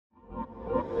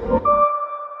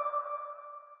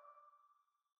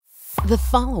The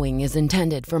following is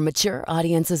intended for mature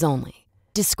audiences only.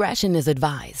 Discretion is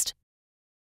advised.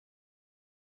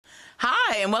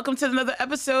 Hi, and welcome to another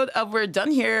episode of We're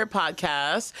Done Here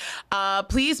podcast.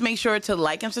 Please make sure to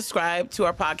like and subscribe to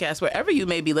our podcast wherever you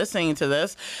may be listening to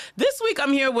this. This week,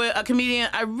 I'm here with a comedian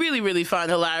I really find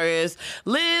hilarious,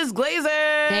 Liz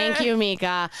Glazer. Thank you,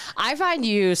 Meka. I find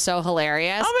you so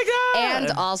hilarious. Oh, my God.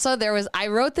 And also, I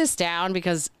wrote this down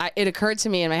because it occurred to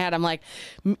me in my head. I'm like,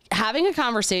 having a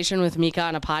conversation with Meka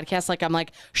on a podcast, like, I'm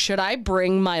like, should I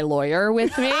bring my lawyer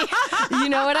with me? You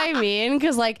know what I mean?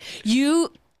 Because, like, you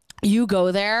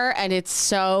go there and it's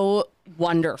so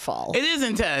wonderful. It is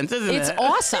intense, isn't it? It's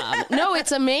awesome. No,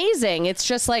 it's amazing. It's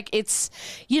just like, it's,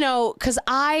 because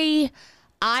I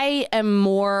am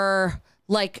more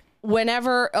like,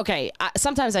 whenever,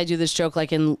 sometimes I do this joke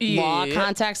like in law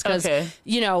context because,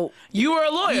 you were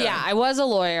a lawyer. Yeah, I was a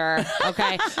lawyer,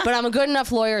 okay? But I'm a good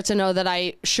enough lawyer to know that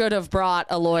I should have brought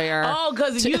a lawyer. Oh,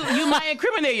 because you might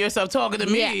incriminate yourself talking to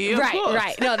me. Yeah,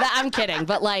 right. No, I'm kidding.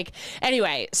 But like,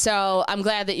 anyway, so I'm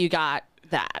glad that you got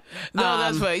that. No,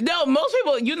 that's funny. No, most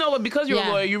people, you know what, because you're a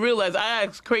lawyer, you realize I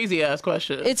ask crazy ass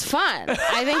questions. It's fun.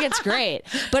 I think it's great.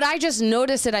 But I just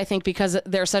notice it, I think, because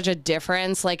there's such a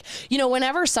difference. Like,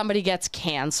 whenever somebody gets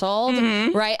canceled,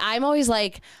 right, I'm always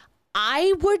like,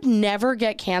 I would never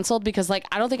get canceled because, like,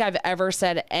 I don't think I've ever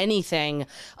said anything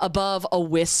above a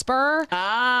whisper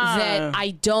that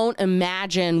I don't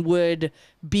imagine would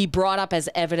be brought up as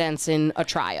evidence in a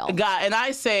trial. God, and I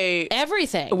say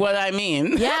everything. What I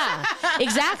mean. Yeah,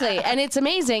 exactly. And it's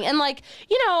amazing. And like,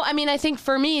 I think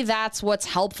for me, that's what's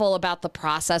helpful about the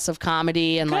process of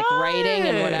comedy and like writing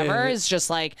and whatever is just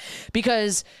like,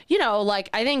 because, like,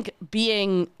 I think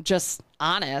being just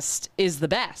honest is the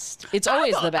best. It's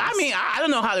always the best. I mean, I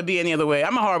don't know how to be any other way.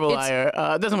 I'm a horrible liar.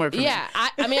 It doesn't work for me. Yeah,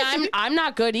 I'm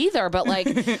not good either, but like,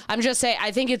 I'm just saying, I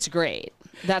think it's great.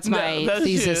 That's my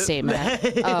thesis statement.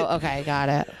 Oh, okay, got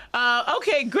it.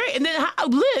 Okay, great. And then,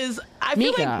 Liz, I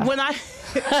feel like when I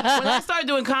started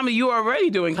doing comedy, you were already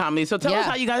doing comedy. So tell us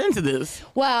how you got into this.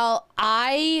 Well,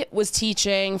 I was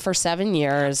teaching for 7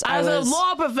 years. As a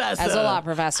law professor. As a law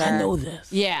professor. I know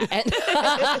this. Yeah.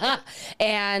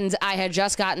 And I had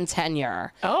just gotten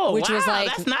tenure. Oh, which was like,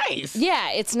 that's nice.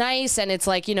 Yeah, it's nice. And it's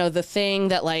like, the thing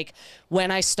that like,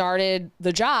 when I started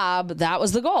the job, that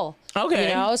was the goal.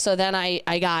 Okay. So then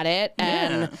I got it.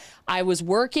 And I was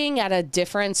working at a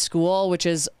different school, which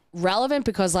is relevant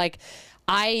because like,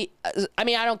 I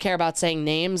don't care about saying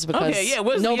names because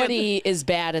nobody is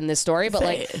bad in this story, but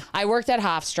like I worked at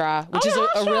Hofstra, which is a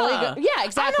really good,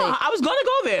 exactly. I was going to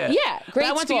go there. Yeah, great.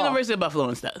 I went to University of Buffalo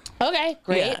instead. Okay,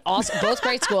 great. Yeah. Also, both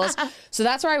great schools. So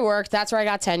that's where I worked. That's where I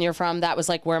got tenure from. That was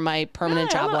like where my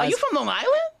permanent job was. Are you from Long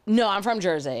Island? No, I'm from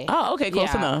Jersey. Oh, okay,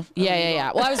 close enough.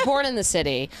 Yeah. Well, I was born in the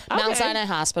city, Mount Sinai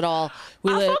Hospital.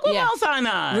 I fuck with Mount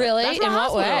Sinai. Really? In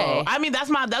what way? I mean, that's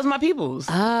my people's.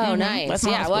 Oh, nice.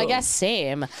 Yeah. Well, I guess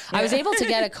same. I was able to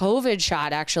get a COVID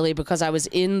shot actually because I was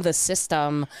in the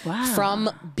system from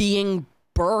being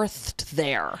birthed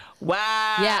there.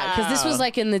 Wow. Yeah, because this was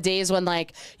like in the days when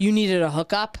like you needed a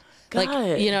hookup.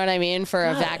 Like, you know what I mean? For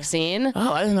a vaccine.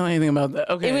 Oh, I didn't know anything about that.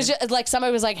 Okay. It was just like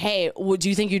somebody was like, hey, do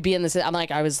you think you'd be in this? I'm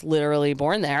like, I was literally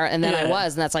born there. And then I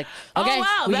was. And that's like, okay,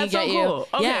 we can get you. Cool.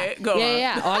 Okay, go on.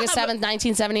 Yeah. August 7th,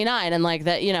 1979. And like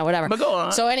that, whatever. But go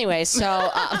on. So anyway, so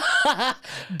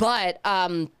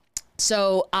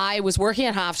I was working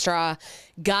at Hofstra,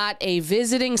 got a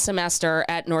visiting semester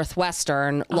at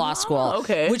Northwestern Law School,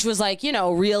 which was like,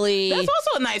 really. That's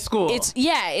also a nice school. It's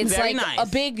very like nice. A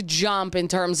big jump in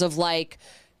terms of like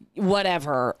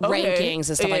whatever rankings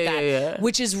and stuff like that,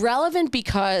 which is relevant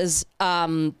because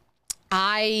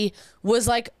I was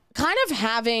like kind of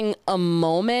having a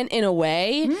moment in a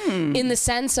way in the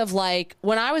sense of like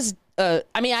when I was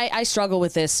I struggle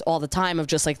with this all the time of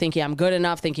just like thinking I'm good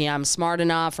enough, thinking I'm smart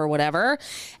enough or whatever.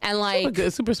 And like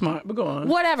super smart, but go on.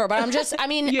 Whatever. But I'm just, I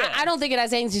don't think it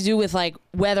has anything to do with like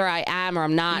whether I am or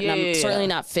I'm not. And I'm certainly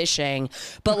not fishing.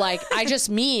 But like, I just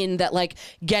mean that like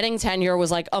getting tenure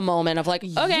was like a moment of like,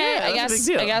 okay, I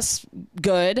guess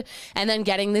good. And then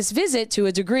getting this visit to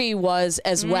a degree was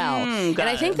as well. And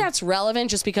I think that's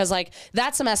relevant just because like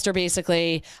that semester,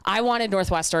 basically, I wanted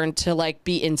Northwestern to like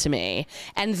be into me.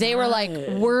 And they were like,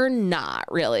 we're not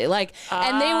really like,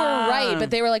 and they were right, but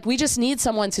they were like, we just need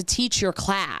someone to teach your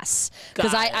class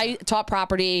because I taught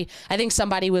property. I think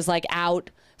somebody was like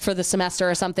out for the semester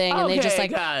or something, and they just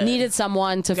like needed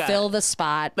someone to fill the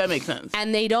spot. That makes sense.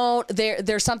 And they don't.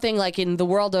 There's something like in the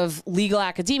world of legal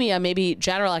academia, maybe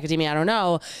general academia, I don't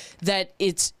know, that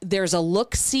there's a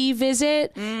look-see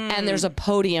visit and there's a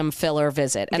podium filler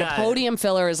visit, and a podium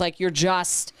filler is like you're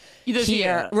just You just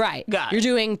here. Right. You're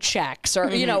doing checks or,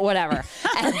 you know, whatever.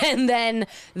 And then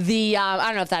the, I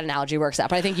don't know if that analogy works out,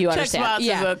 but I think you understand. Check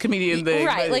spots is a comedian thing.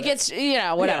 Right. Like it's, you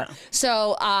know, whatever. Yeah.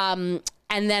 So,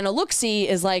 and then a look-see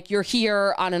is like you're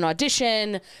here on an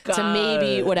audition to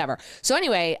maybe whatever. So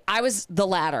anyway, I was the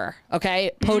latter,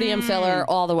 okay? Podium filler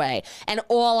all the way. And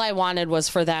all I wanted was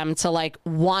for them to like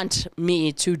want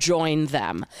me to join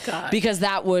them. Because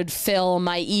that would fill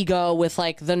my ego with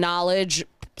like the knowledge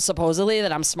supposedly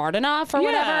that I'm smart enough or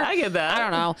whatever. I get that. I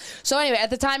don't know. So anyway, at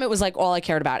the time it was like all I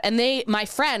cared about. And my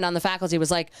friend on the faculty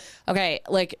was like, okay,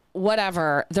 like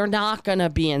whatever, they're not gonna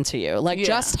be into you. Like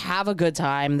just have a good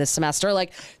time this semester.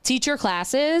 Like teach your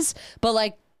classes, but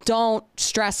like don't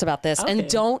stress about this and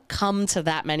don't come to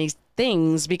that many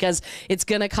things because it's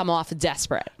gonna come off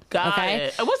desperate. Got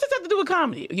it. What's this have to do with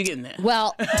comedy? You getting there?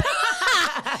 Well,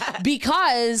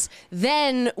 because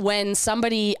then when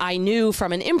somebody I knew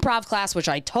from an improv class, which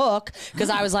I took, because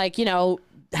I was like, you know,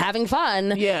 having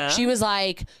fun. Yeah. She was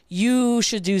like, you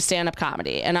should do stand-up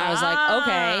comedy. And I was like,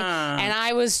 okay. And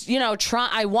I was, you know,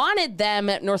 I wanted them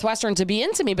at Northwestern to be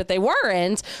into me, but they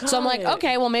weren't. So I'm like,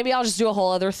 okay, well, maybe I'll just do a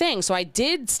whole other thing. So I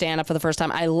did stand-up for the first time.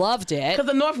 I loved it.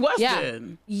 Because the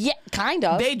Northwestern. Yeah, kind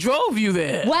of. They drove you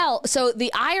there. Well, so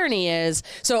the irony is,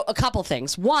 so a couple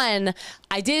things. One,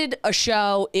 I did a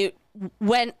show, it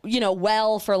went, you know,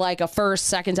 well for like a first,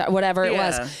 second time, whatever it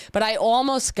was. But I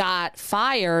almost got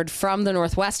fired from the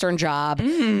Northwestern job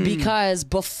because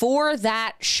before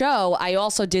that show, I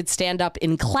also did stand up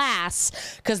in class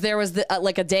because there was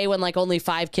like a day when like only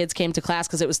 5 kids came to class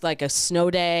because it was like a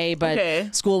snow day,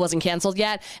 but school wasn't canceled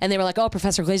yet. And they were like, oh,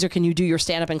 Professor Glazer, can you do your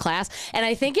stand up in class? And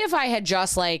I think if I had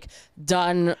just like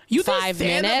done 5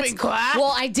 minutes,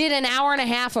 well, I did an hour and a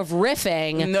half of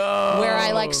riffing where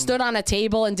I like stood on a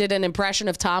table and did an impression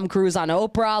of Tom Cruise on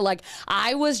Oprah. Like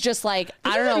I was just like,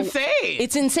 I don't know. Insane.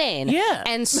 It's insane. Yeah.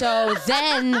 And so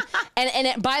then,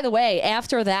 and by the way,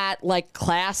 after that like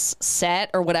class set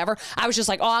or whatever, I was just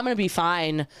like, oh, I'm going to be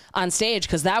fine on stage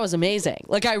because that was amazing.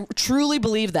 Like I truly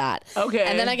believe that. Okay.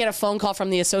 And then I get a phone call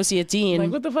from the associate dean.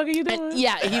 Like, what the fuck are you doing? And,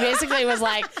 yeah. He basically was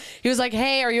like,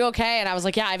 hey, are you okay? And I was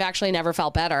like, yeah, I've actually never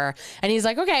felt better. And he's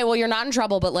like, okay, well, you're not in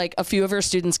trouble, but like a few of your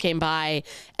students came by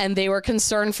and they were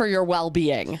concerned for your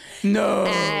well-being. No.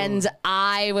 And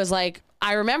I was like,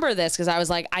 I remember this because I was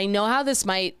like, I know how this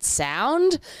might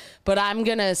sound, but I'm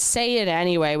going to say it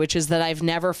anyway, which is that I've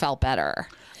never felt better.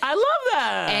 I love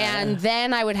that. And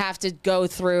then I would have to go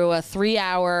through a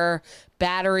 3-hour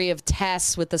battery of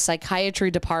tests with the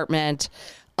psychiatry department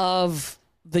of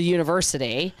the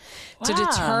university to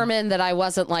determine that I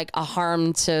wasn't like a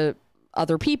harm to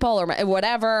other people or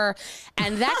whatever.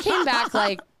 And that came back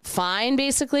like fine,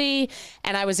 basically.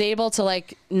 And I was able to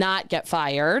like not get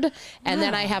fired. And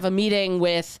then I have a meeting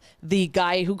with the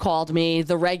guy who called me,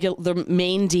 the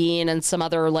main dean and some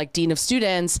other like dean of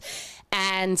students.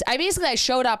 And I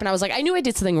showed up and I was like, I knew I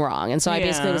did something wrong. And so I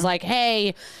basically was like,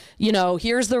 hey, you know,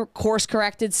 here's the course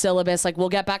corrected syllabus. Like, we'll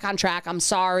get back on track. I'm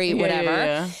sorry,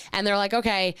 whatever. And they're like,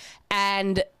 okay.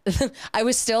 And I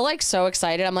was still like so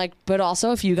excited. I'm like, but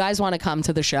also if you guys want to come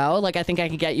to the show, like I think I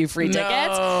could get you free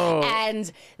tickets. And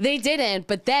they didn't.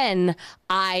 But then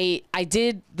I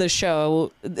did the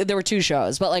show. There were 2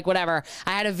 shows, but like whatever.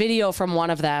 I had a video from one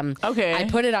of them. Okay. I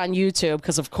put it on YouTube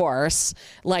because of course,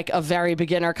 like a very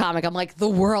beginner comic, I'm like, the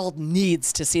world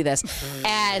needs to see this.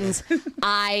 And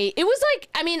it was like,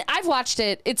 I mean, I've watched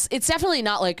it. It's definitely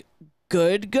not like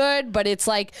good, but it's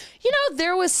like, you know,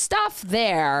 there was stuff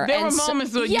there. There were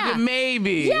moments where you could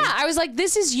maybe. Yeah, I was like,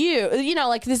 this is you know,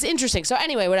 like this is interesting. So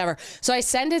anyway, whatever. So I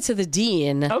send it to the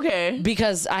dean. Okay.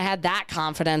 Because I had that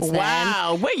confidence then.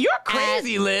 Wow. Wait, you're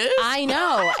crazy, Liz. I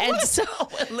know. And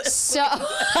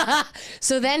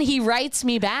so then he writes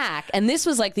me back. And this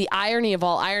was like the irony of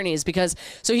all ironies because,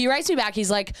 so he writes me back.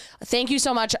 He's like, thank you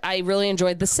so much. I really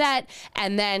enjoyed the set.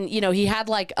 And then, you know, he had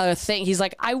like a thing. He's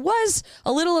like, I was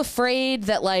a little afraid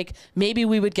that like maybe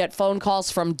we would get phone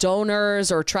calls from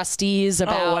donors or trustees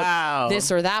about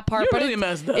this or that part, but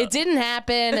it didn't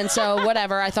happen. And so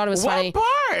whatever, I thought it was funny.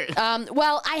 What part?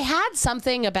 Well, I had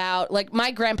something about like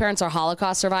my grandparents are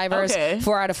Holocaust survivors,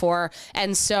 4 out of 4.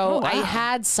 And so I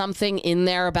had something in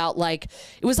there about like,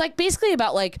 it was like basically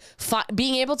about like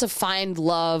being able to find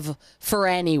love for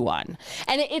anyone.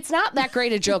 And it's not that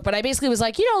great a joke, but I basically was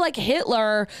like, you know, like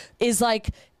Hitler is like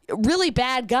really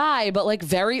bad guy, but like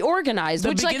very organized.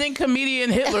 The beginning comedian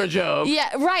Hitler joke.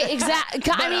 Yeah, right, exactly.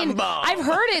 I mean, I've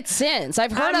heard it since.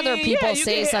 I've heard other people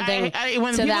say something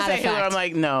when to people that say effect. Hitler, I'm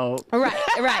like, no.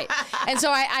 Right. And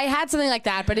so I had something like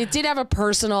that, but it did have a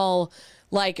personal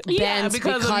like bent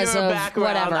because of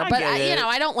whatever. But you know,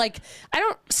 I don't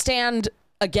stand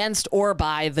against or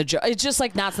by the joke. It's just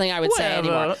like not something I would say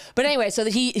anymore. But anyway, so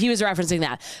he was referencing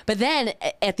that. But then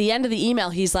at the end of the email,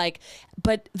 he's like,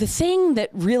 but the thing that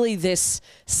really this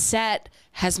set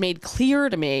has made clear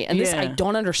to me, and this I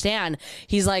don't understand,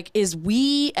 he's like, is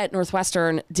we at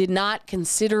Northwestern did not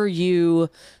consider you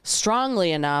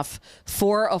strongly enough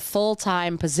for a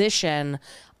full-time position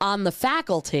on the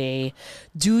faculty.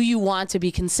 Do you want to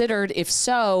be considered? If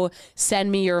so,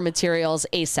 send me your materials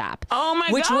ASAP. Oh my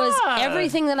God. Which was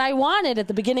everything that I wanted at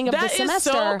the beginning of the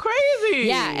semester. That is so crazy.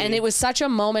 Yeah, and it was such a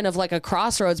moment of like a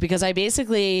crossroads because I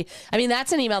basically, I mean,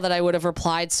 that's an email that I would have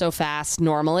replied so fast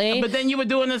normally. But then you were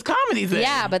doing this comedy thing.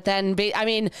 Yeah, but then, I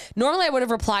mean, normally I would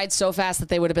have replied so fast that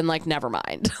they would have been like, never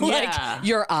mind. Like,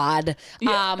 you're odd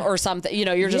or something. You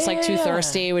know, you're just like too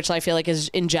thirsty, which I feel like is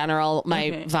in general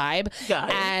my vibe. Got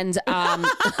it. And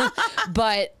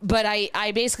but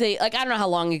I basically, like, I don't know how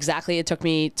long exactly it took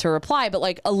me to reply, but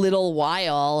like a little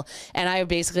while, and I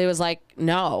basically was like,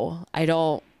 no, I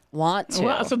don't want to.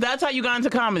 Well, so that's how you got into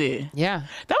comedy. Yeah.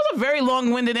 That was a very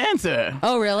long-winded answer.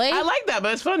 Oh, really? I like that,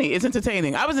 but it's funny. It's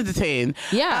entertaining. I was entertained.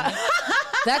 Yeah.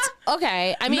 That's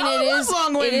okay. I mean,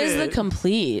 it is the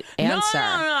complete answer. No,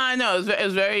 I know. It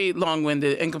was very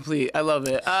long-winded and complete. I love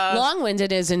it.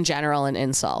 Long-winded is in general an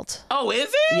insult. Oh, is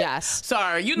it? Yes.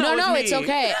 Sorry. You know No, it's me. it's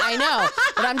okay. I know.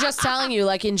 But I'm just telling you,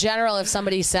 like, in general, if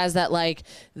somebody says that, like,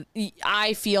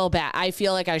 I feel bad, I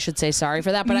feel like I should say sorry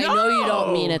for that, but I know you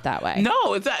don't mean it that way.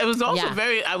 No, it was also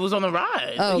I was on a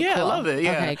ride. Oh, yeah, cool. I love it.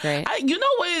 Yeah. Okay, great. You know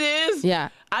what it is? Yeah.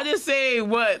 I just say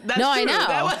what. That's no, true. I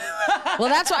know. Well,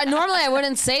 that's why normally I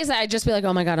wouldn't say that. I'd just be like,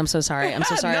 "Oh my God, I'm so sorry. I'm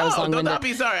so sorry. I was long-winded." No, don't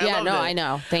be sorry. Yeah, I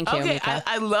know. Thank you. Okay, Meka.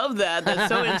 I love that. That's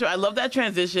so interesting. I love that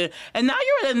transition. And now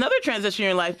you're at another transition in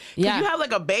your life. Yeah. You have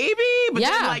like a baby, but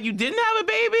then like you didn't have a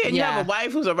baby, and you have a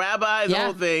wife who's a rabbi. The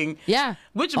whole thing. Yeah.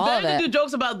 Which better to do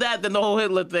jokes about that than the whole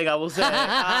Hitler thing, I will say.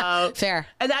 Fair.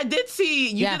 And I did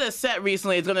see you did a set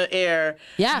recently. It's gonna air.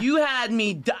 Yeah. You had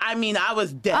me. I mean, I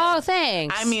was dead. Oh,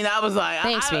 thanks. I mean, I was like,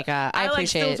 thanks, Meka. I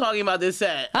appreciate still it. talking about this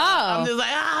set. Oh. I'm just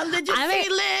like, did you see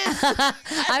Liz?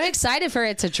 I'm excited for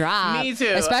it to drop. Me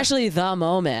too. Especially the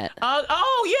moment.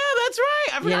 Oh, yeah, that's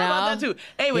right. I forgot about that too.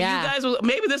 Anyway, you guys will,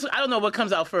 maybe this, I don't know what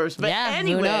comes out first, but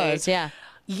anyway. Who knows? Yeah.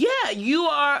 Yeah, you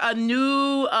are a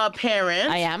new parent.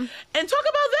 I am. And talk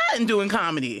about that in doing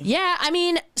comedy. Yeah, I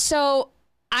mean, so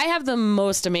I have the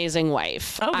most amazing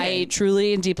wife. Okay. I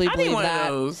truly and deeply believe that.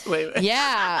 Of those. Wait.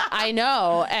 Yeah, I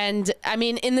know. And I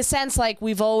mean, in the sense, like,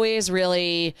 we've always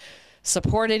really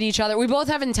supported each other. We both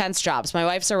have intense jobs. My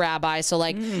wife's a rabbi, so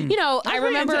like, you know, I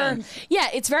remember,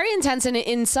 it's very intense, and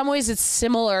in some ways it's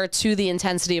similar to the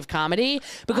intensity of comedy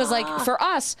because like for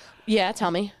us,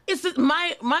 tell me. Is it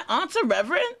my aunt's a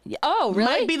reverend? Oh, really?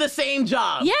 Might be the same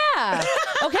job. Yeah.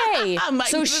 Okay.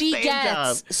 So she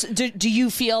gets. Do you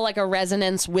feel like a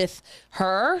resonance with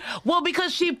her? Well,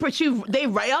 because they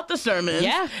write out the sermons.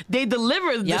 Yeah. They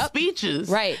deliver the speeches.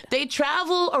 Right. They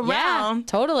travel around. Yeah,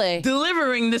 totally.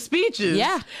 Delivering the speeches.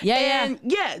 Yeah. And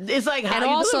it's like how and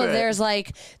you also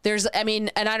deliver there's I mean,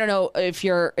 and I don't know if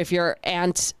your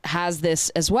aunt has this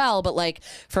as well, but like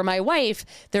for my wife,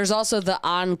 there's also the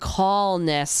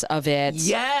on-callness of it.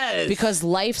 Yes. Because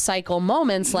life cycle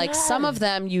moments, like some of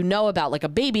them you know about, like a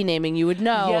baby naming, you would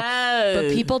know. Yes.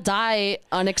 But people die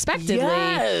unexpectedly.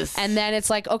 Yes. And then it's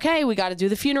like, okay, we got to do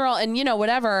the funeral and, you know,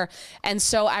 whatever. And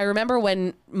so I remember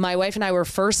when my wife and I were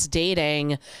first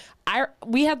dating,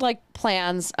 we had like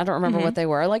plans. I don't remember what they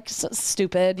were, like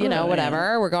stupid, you know,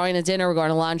 whatever. We're going to dinner, we're going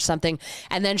to lunch, something.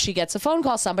 And then she gets a phone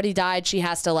call. Somebody died. She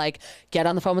has to like get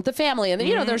on the phone with the family. And then,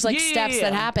 you know, there's like steps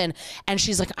that happen. And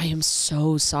she's like, I am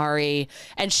so sorry.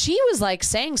 And she was like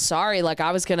saying sorry, like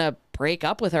I was going to break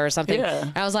up with her or something. Yeah.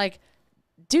 And I was like,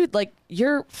 dude, like,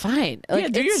 you're fine.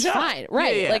 Like, do your job. Fine.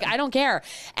 Right. Yeah. Like, I don't care.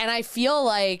 And I feel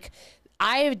like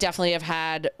I definitely have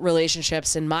had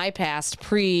relationships in my past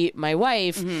pre my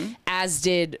wife, as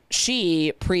did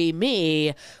she pre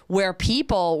me, where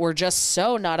people were just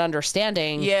so not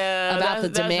understanding about the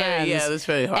demands. That's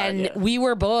very hard. And we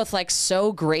were both like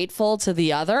so grateful to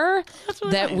the other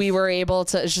that we were able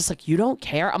to, it's just like, you don't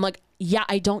care. I'm like, yeah,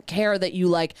 I don't care that you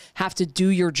like have to do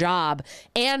your job.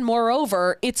 And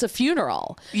moreover, it's a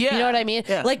funeral. Yeah. You know what I mean?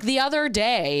 Yeah. Like the other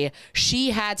day,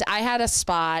 I had a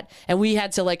spot and we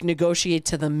had to like negotiate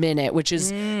to the minute, which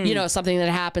is, you know, something that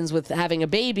happens with having a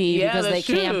baby because they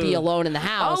can't be alone in the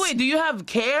house. Oh, wait, do you have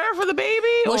care for the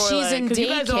baby? Well, she's in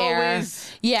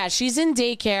daycare. Yeah, she's in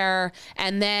daycare.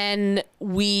 And then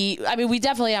we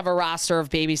definitely have a roster of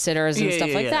babysitters and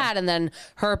stuff like that. And then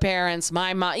her parents,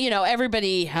 my mom,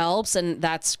 everybody helps, and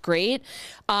that's great.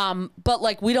 But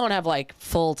like, we don't have like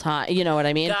full time, you know what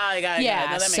I mean? Got it. Yeah. No,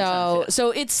 that makes sense,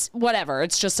 so it's whatever.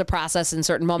 It's just a process in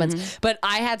certain moments. But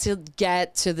I had to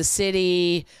get to the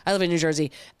city. I live in New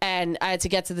Jersey, and I had to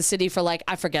get to the city for like,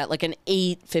 I forget, like an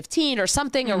 8:15 or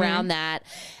something around that.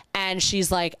 And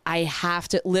she's like, I have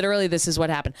to, literally, this is what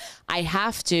happened. I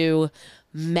have to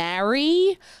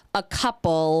marry a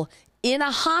couple in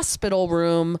a hospital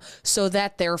room so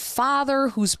that their father,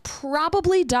 who's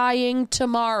probably dying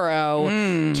tomorrow,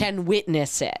 can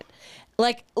witness it.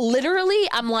 Like, literally,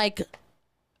 I'm like,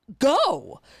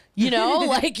 go.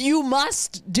 Like, you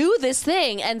must do this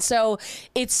thing. And so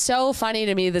it's so funny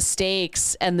to me, the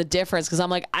stakes and the difference, because I'm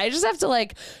like, I just have to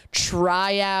like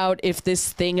try out if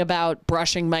this thing about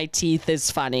brushing my teeth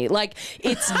is funny. Like,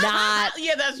 it's not.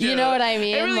 Yeah, that's true. You know what I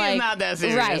mean? It really like, is not that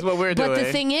serious, right. what we're doing. But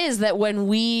the thing is that when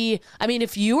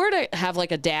if you were to have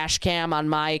like a dash cam on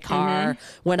my car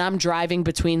when I'm driving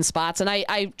between spots, and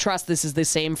I trust this is the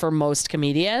same for most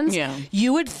comedians,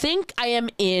 you would think I am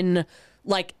in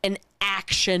like an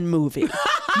action movie.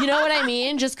 You know what I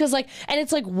mean? Just because like, and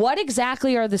it's like, what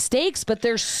exactly are the stakes? But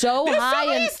they're so high. So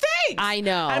many stakes. I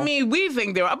know. I mean, we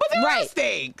think there are, but there are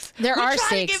stakes. We're trying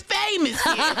stakes. to get famous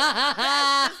here.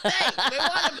 That's the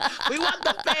stake. We want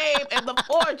the fame and the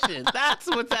fortune. That's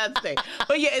what's at stake.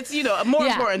 But yeah, it's, more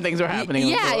important things are happening.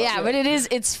 Yeah. But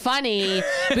it's funny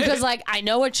because like, I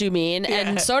know what you mean.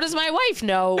 And so does my wife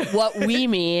know what we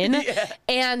mean.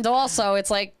 And also it's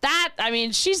like that. I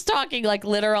mean, she's talking like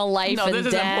literal life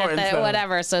and death,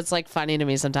 whatever. So it's like funny to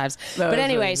me sometimes. But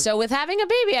anyway, so with having a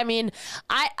baby, I mean,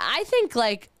 I think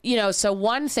like, so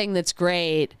one thing that's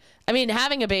great, I mean,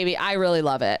 having a baby, I really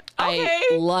love it. Okay.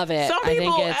 I love it. Some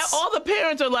people, all the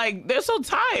parents are like, they're so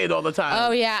tired all the time.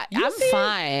 Oh, yeah. I'm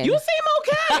fine. You seem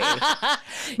okay.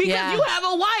 Because you have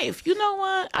a wife. You know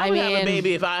what? I would have a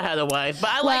baby if I had a wife. But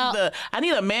I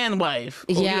need a man wife.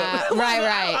 Yeah,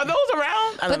 right. Are those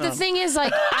around? I don't know. The thing is,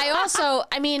 like,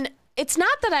 it's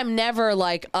not that I'm never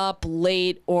like up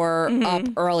late or up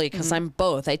early, because I'm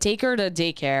both. I take her to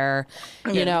daycare,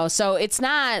 so it's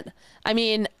not. I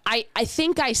mean, I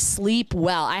think I sleep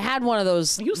well. I had one of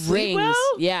those rings.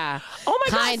 Well? Yeah. Oh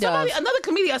my God. Another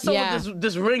comedian I saw with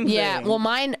this ring thing. Yeah. Well,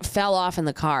 mine fell off in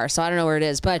the car, so I don't know where it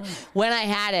is. But when I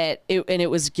had it and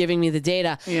it was giving me the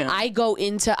data,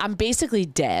 I'm basically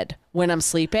dead when I'm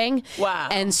sleeping. Wow.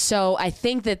 And so I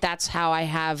think that's how I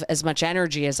have as much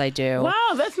energy as I do.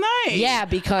 Wow, that's nice. Yeah,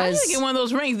 because I need to get one of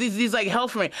those rings, these like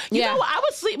health rings. You know what? I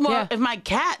would sleep more if my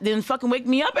cat didn't fucking wake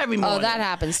me up every morning. Oh, that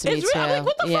happens to me too. I'm like,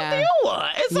 what the fuck do you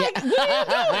want? It's like, what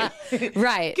are you doing?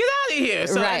 Right. Get out of here.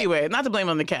 So anyway, not to blame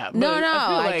on the cat. No, I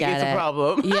feel like it's a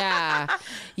problem. Yeah.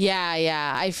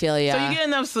 I feel you. So you get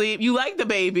enough sleep. You like the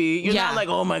baby. You're not like,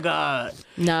 oh my God.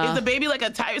 No. Is the baby like a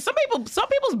tired? Some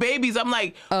people's babies, I'm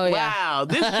like, wow,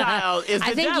 this child is the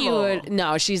I think devil. you would.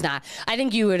 No, she's not. I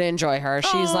think you would enjoy her.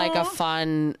 She's like a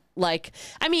fun. Like,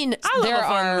 I mean, there are a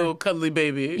fun little cuddly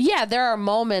baby. Yeah, there are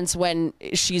moments when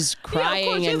she's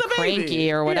crying and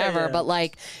cranky or whatever. But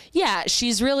like,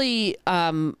 she's really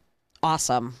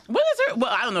awesome. What is her? Well,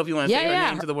 I don't know if you want to say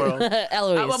her name to the world.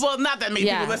 Eloise. Well, not that many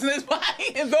people listen to this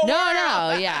podcast.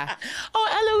 No, yeah.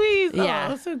 Oh, Eloise. Yeah. Oh,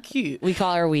 that's so cute. We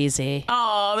call her Wheezy.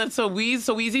 Oh, that's so Wheezy.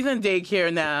 So Wheezy's in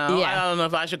daycare now. Yeah. I don't know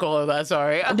if I should call her that.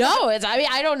 Sorry. No,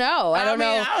 I don't know. I don't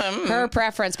know her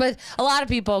preference, but a lot of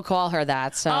people call her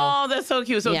that. So. Oh, that's so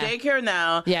cute. So daycare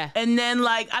now. Yeah. And then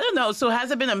I don't know. So has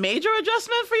it been a major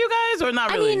adjustment for you guys or not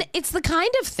really? I mean, it's the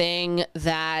kind of thing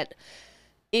that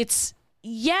it's.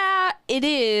 Yeah, it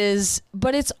is,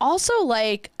 but it's also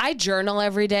like I journal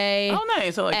every day. Oh,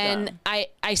 nice. I like and that.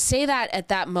 I say that at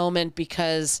that moment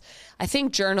because I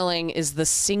think journaling is the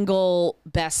single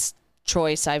best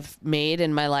choice I've made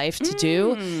in my life to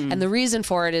do. And the reason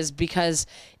for it is because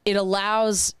it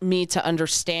allows me to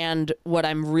understand what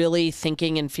I'm really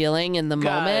thinking and feeling in the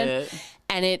moment.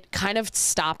 And it kind of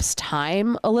stops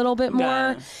time a little bit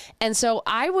more. And so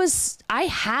I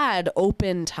had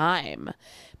open time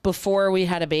before we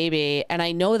had a baby, and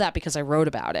I know that because I wrote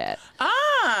about it.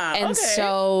 And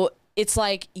so it's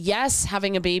like, yes,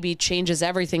 having a baby changes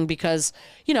everything because,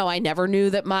 I never knew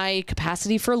that my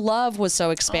capacity for love was so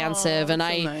expansive. And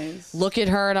I look at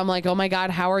her and I'm like, oh my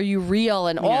God, how are you real?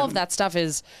 And all of that stuff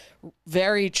is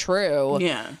very true.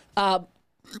 Yeah.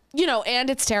 And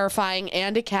it's terrifying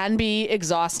and it can be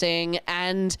exhausting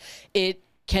and it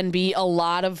can be a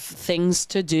lot of things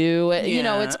to do. You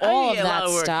know, it's all of that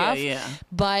stuff.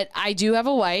 But I do have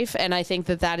a wife, and I think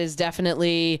that is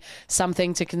definitely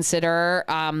something to consider.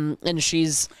 And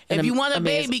she's if you want a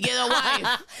baby, get a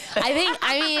wife.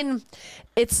 I mean,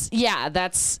 it's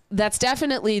that's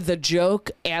definitely the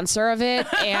joke answer of it.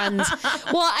 And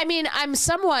well, I mean, I'm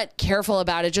somewhat careful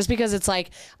about it just because it's like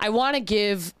I want to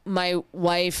give my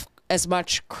wife as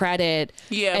much credit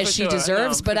as she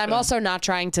deserves, but I'm also not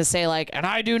trying to say like, and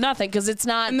I do nothing, because it's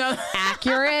not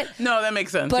accurate. No, that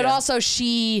makes sense. But also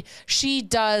she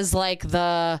does like you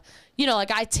know,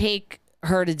 like I take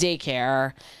her to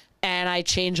daycare and I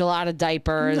change a lot of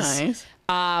diapers. Nice.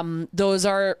 Those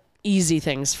are easy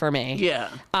things for me. Yeah.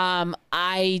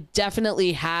 I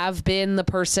definitely have been the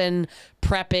person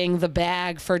prepping the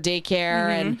bag for daycare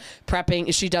and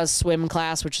prepping. She does swim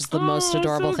class, which is the most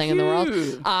adorable thing in the world.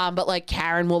 But like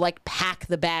Karen will like pack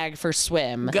the bag for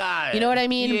swim. Got it. You know what I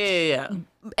mean? Yeah.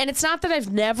 And it's not that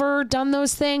I've never done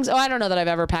those things. Oh, I don't know that I've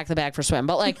ever packed the bag for swim,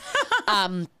 but like,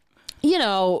 you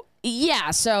know,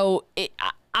 yeah. So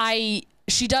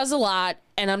she does a lot,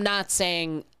 and I'm not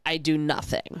saying I do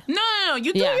nothing. No,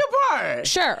 you do your part.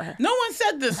 Sure. No one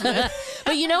said this.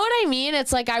 But you know what I mean?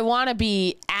 It's like I want to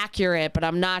be accurate, but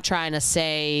I'm not trying to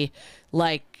say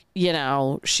like, you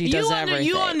know, she does everything.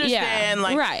 You understand,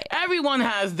 like right. Everyone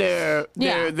has their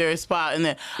spot in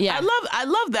there. Yeah. I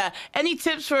love that. Any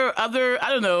tips for other,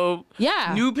 I don't know,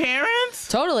 new parents?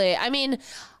 Totally. I mean,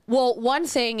 well, one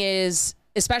thing is,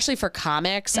 especially for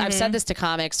comics, I've said this to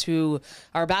comics who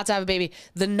are about to have a baby,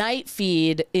 the night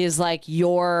feed is like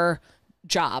your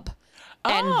job.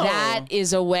 And that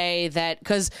is a way that,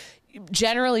 because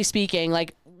generally speaking,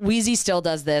 like Wheezy still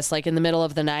does this, like in the middle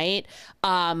of the night,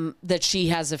 that she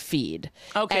has a feed.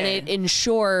 Okay. And it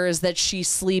ensures that she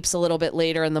sleeps a little bit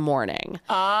later in the morning.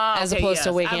 As opposed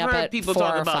to waking up at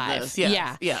 4 or 5.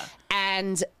 Yes. Yeah.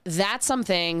 And that's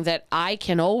something that I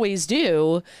can always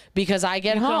do because I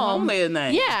get home late at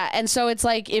night. Yeah. And so it's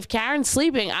like if Karen's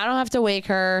sleeping, I don't have to wake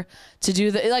her to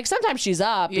do the, like sometimes she's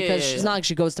up because she's not like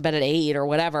she goes to bed at 8 or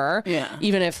whatever. Yeah.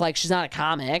 Even if like she's not a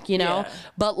comic, you know,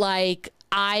 but like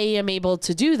I am able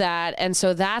to do that. And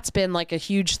so that's been like a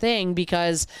huge thing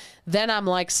because then I'm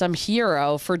like some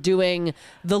hero for doing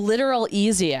the literal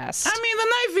easiest. I mean, the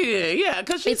night feed, yeah,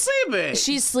 because she's sleeping.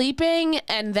 She's sleeping,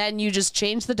 and then you just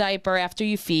change the diaper after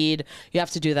you feed. You have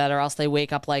to do that, or else they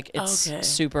wake up like it's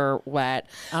super wet.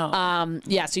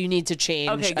 Yeah, so you need to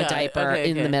change a diaper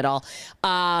in the middle.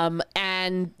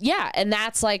 And yeah, and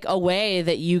that's like a way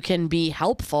that you can be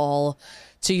helpful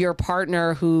to your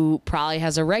partner who probably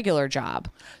has a regular job.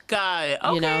 Got it.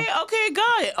 Okay,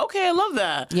 got it. Okay, I love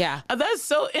that. Yeah. That's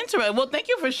so interesting. Well, thank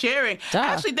you for sharing.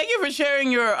 Actually, thank you for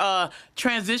sharing your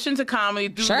transition to comedy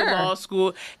through the law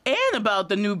school and about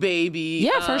the new baby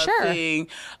for sure. thing.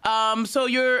 So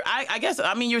you're, I guess,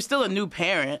 I mean, you're still a new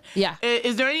parent. Yeah.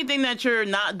 Is there anything that you're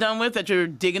not done with that you're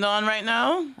digging on right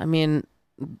now? I mean,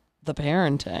 the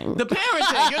parenting. The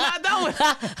parenting. You're not done with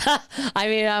it. I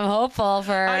mean, I'm hopeful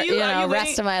for, you know,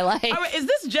 rest of my life. Right, is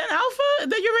this Gen Alpha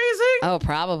that you're raising? Oh,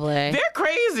 probably. They're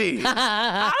crazy.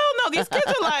 I don't know. These kids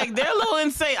are like, they're a little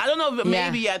insane. I don't know if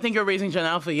maybe I think you're raising Gen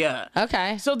Alpha,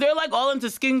 Okay. So they're like all into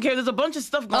skincare. There's a bunch of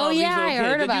stuff going on. Oh, yeah, I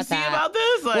heard about that. Did you see about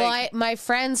this? Like, well, my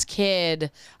friend's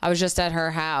kid, I was just at her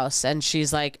house, and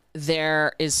she's like,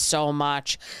 there is so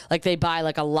much. Like, they buy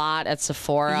like a lot at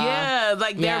Sephora. Yeah,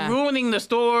 like they're ruining the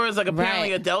stores. Like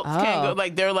apparently adults can't go.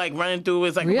 Like they're like running through.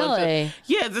 It's like a bunch of,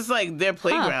 it's just like their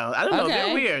playground. I don't know.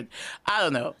 They're weird. I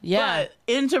don't know. Yeah. But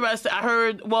interesting. I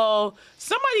heard. Well,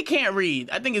 somebody can't read.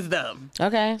 I think it's them.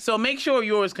 Okay. So make sure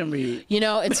yours can read. You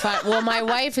know, it's fine. Well, my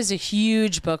wife is a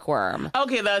huge bookworm.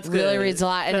 Okay, that's good. Really reads a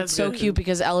lot, and it's so cute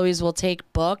because Eloise will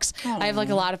take books. I have like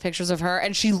a lot of pictures of her,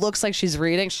 and she looks like she's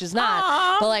reading. She's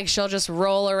not, but like she'll just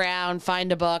roll around,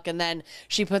 find a book, and then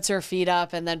she puts her feet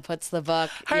up and then puts the book.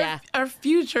 Our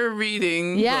future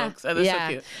reading books. Oh, that's so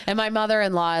cute. And my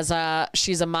mother-in-law is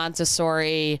she's a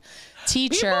Montessori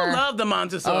teacher. People love the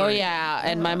Montessori. Oh yeah,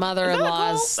 and my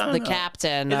mother-in-law's the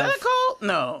captain. Is that a cult?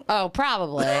 No. Oh,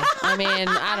 probably. I mean,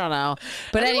 I don't know.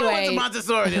 But anyway, to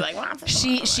Montessori. They're like,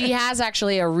 Montessori. She has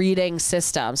actually a reading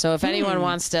system. So if anyone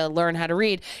wants to learn how to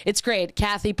read, it's great.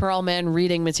 Kathy Perlman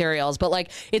reading materials, but like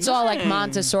it's all like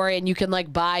Montessori, and you can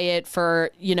like buy it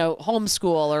for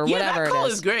homeschool or whatever. That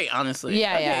cult is great, honestly.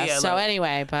 Yeah. So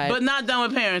anyway, but not done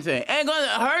with parenting, and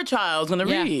her child's gonna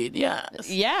read.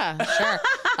 Yes. Yeah, sure.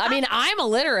 I mean, I'm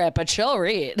illiterate, but she'll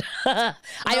read.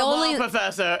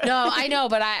 Professor. No, I know,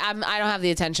 but I don't have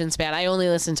the attention span. I only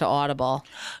listen to Audible.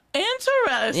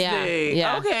 Interesting.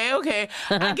 Yeah. Okay.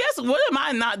 I guess what am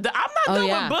I not? I'm not done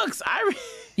with books.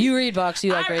 You read books.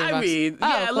 You like reading books. I read.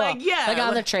 Oh, Yeah, cool. like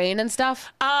on the train and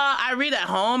stuff. I read at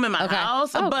home in my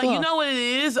house, but cool. you know what it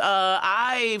is?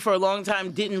 I for a long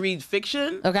time didn't read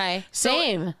fiction. Okay,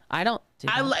 same. I don't.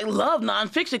 I love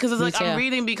nonfiction because it's like I'm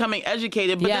reading, becoming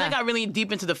educated. But then I got really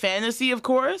deep into the fantasy, of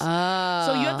course.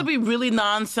 So you have to be really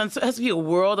nonsensical. It has to be a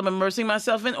world I'm immersing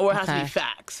myself in, or it has to be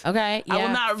facts. Okay, yeah, I will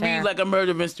not read like a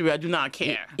murder mystery. I do not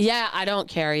care. Yeah, I don't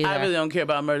care either. I really don't care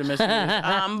about murder mysteries.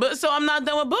 But so I'm not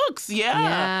done with books.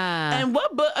 Yeah. And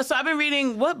what book? So I've been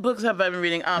reading. What books have I been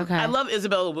reading? I love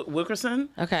Isabella Wilkerson.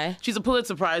 Okay. She's a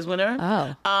Pulitzer Prize winner.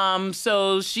 Oh.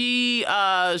 So she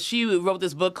wrote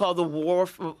this book called The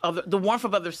Warmth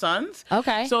of Other Suns.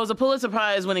 Okay. So it's a Pulitzer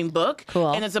Prize winning book.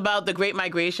 Cool. And it's about the Great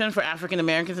Migration for African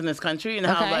Americans in this country and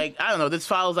how, like, I don't know, this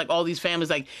follows like all these families,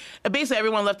 like basically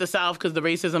everyone left the South because the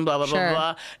racism, blah, blah, blah,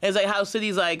 blah. It's like how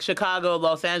cities like Chicago,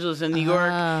 Los Angeles, and New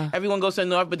York, everyone goes to the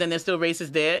North, but then there's still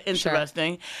racists there.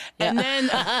 Interesting. And then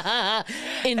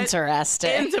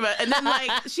interesting. And then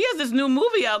like she has this new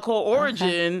movie out called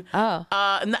Origin.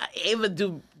 Not Ava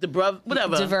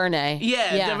DuVernay.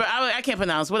 Yeah. I can't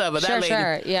pronounce whatever that lady.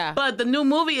 Sure. Yeah. But the new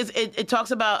movie it talks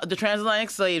about the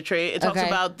transatlantic slave trade. It talks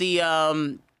about the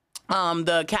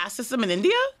caste system in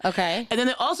India. Okay. And then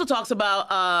it also talks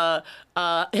about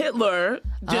Hitler,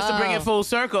 just to bring it full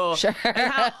circle. Sure.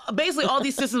 And how basically all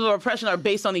these systems of oppression are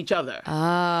based on each other.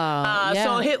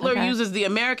 So Hitler uses the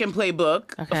American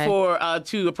playbook for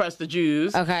to oppress the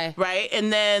Jews. Okay. Right?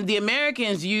 And then the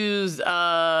Americans use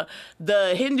the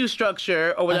Hindu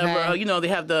structure or whatever. You know, they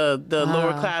have the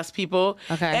lower class people.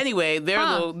 Okay. Anyway, their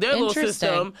little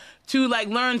system to like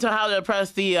learn to how to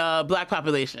oppress the black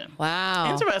population.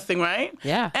 Wow. Interesting, right?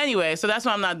 Yeah. Anyway, so that's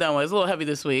what I'm not done with. It's a little heavy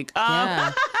this week.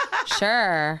 Yeah.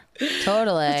 Sure.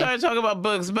 Totally. We started talking about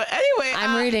books, but anyway,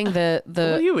 I'm reading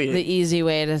the easy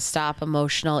way to stop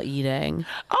emotional eating.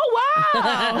 Oh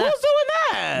wow! Who's doing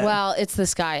that? Well, it's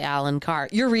this guy Alan Carr.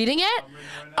 You're reading it?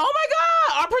 Oh my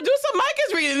God! Our producer Mike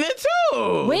is reading it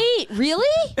too. Wait,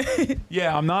 really?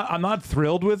 Yeah, I'm not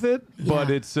thrilled with it, but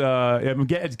it's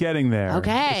getting there.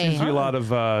 Okay. It seems to be a lot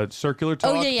of circular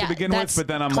talk to begin with, but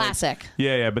then I'm classic.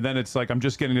 Like, but then it's like I'm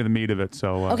just getting to the meat of it.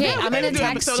 So okay, I'm gonna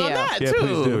text you. On that too.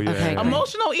 Please do. Yeah. Okay,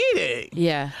 emotional eating.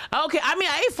 Yeah. Okay. I mean,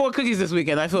 I ate 4 cookies this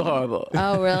weekend. I feel horrible.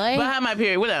 Oh really? But I had my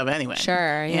period. Whatever. Anyway.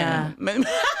 Sure. Yeah.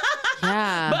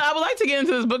 Yeah. But I would like to get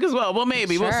into this book as well. Well,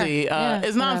 maybe. We'll see.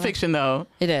 It's nonfiction, though.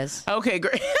 It is. Okay,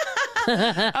 great.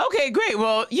 Okay, great.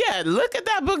 Well, yeah, look at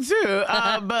that book, too.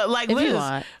 But, like,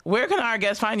 Liz, where can our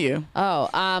guests find you?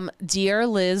 Oh, Dear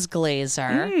Liz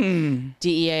Glazer,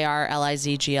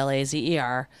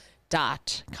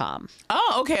 DearLizGlazer.com.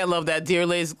 Oh, okay. I love that.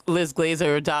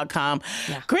 DearLizGlazer.com.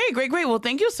 Yeah. Great. Well,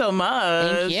 thank you so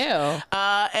much. Thank you.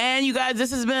 And you guys,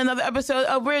 this has been another episode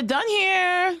of We're Done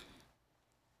Here.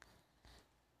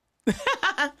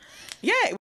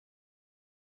 Yay.